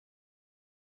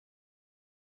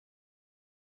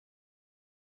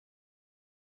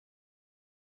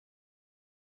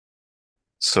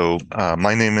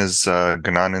My name is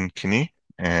Gananand Kini,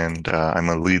 and I'm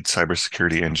a lead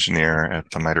cybersecurity engineer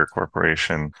at the MITRE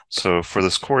Corporation. So for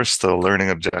this course, the learning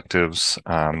objectives,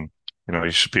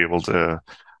 you should be able to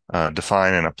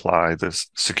define and apply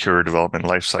this secure development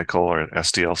lifecycle, or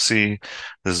SDLC.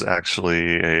 This is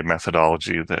actually a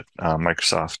methodology that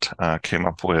Microsoft came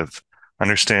up with.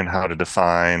 Understand how to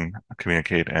define,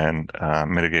 communicate, and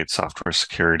mitigate software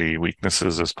security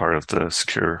weaknesses as part of the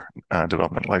secure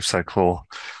development lifecycle.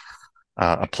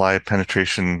 Apply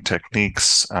penetration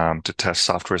techniques to test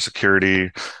software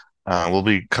security. We'll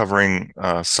be covering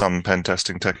some pen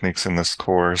testing techniques in this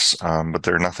course, but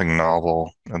they're nothing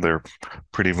novel. They're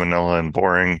pretty vanilla and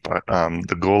boring, but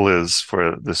the goal is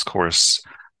for this course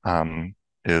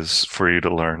is for you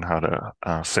to learn how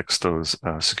to fix those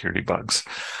security bugs.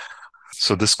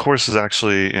 So this course is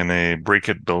actually in a break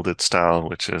it, build it style,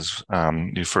 which is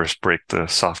you first break the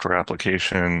software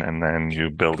application and then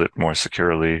you build it more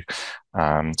securely.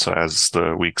 So as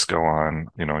the weeks go on,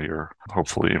 you're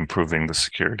hopefully improving the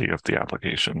security of the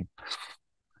application.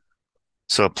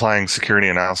 So applying security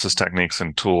analysis techniques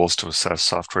and tools to assess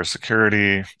software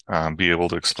security, be able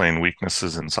to explain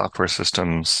weaknesses in software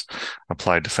systems,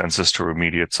 apply defenses to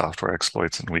remediate software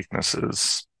exploits and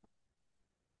weaknesses.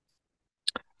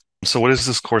 So what is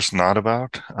this course not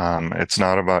about? It's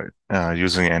not about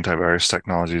using antivirus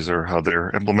technologies or how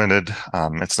they're implemented.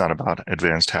 It's not about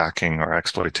advanced hacking or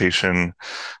exploitation.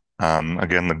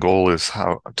 Again, the goal is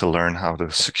how to learn how to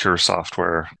secure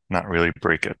software, not really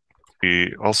break it.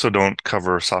 We also don't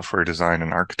cover software design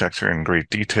and architecture in great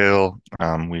detail.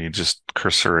 We just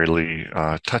cursorily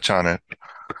touch on it.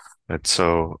 And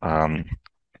so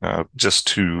just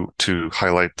to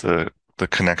highlight the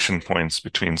connection points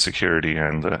between security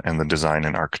and the design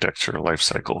and architecture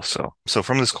lifecycle. So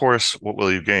from this course, what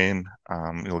will you gain?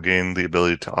 You'll gain the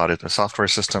ability to audit a software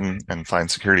system and find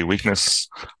security weaknesses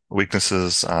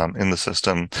in the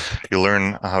system. You'll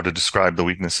learn how to describe the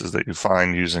weaknesses that you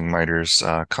find using MITRE's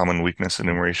common weakness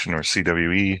enumeration, or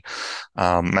CWE,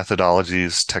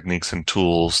 methodologies, techniques, and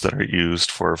tools that are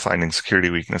used for finding security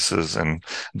weaknesses and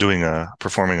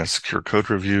performing a secure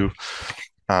code review.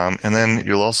 And then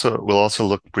we'll also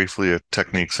look briefly at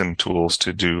techniques and tools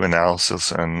to do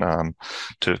analysis and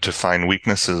to find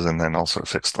weaknesses and then also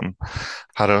fix them.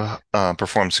 How to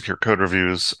perform secure code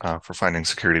reviews for finding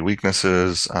security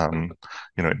weaknesses,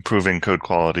 improving code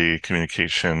quality,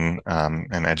 communication,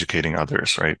 and educating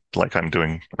others, right? Like I'm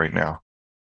doing right now.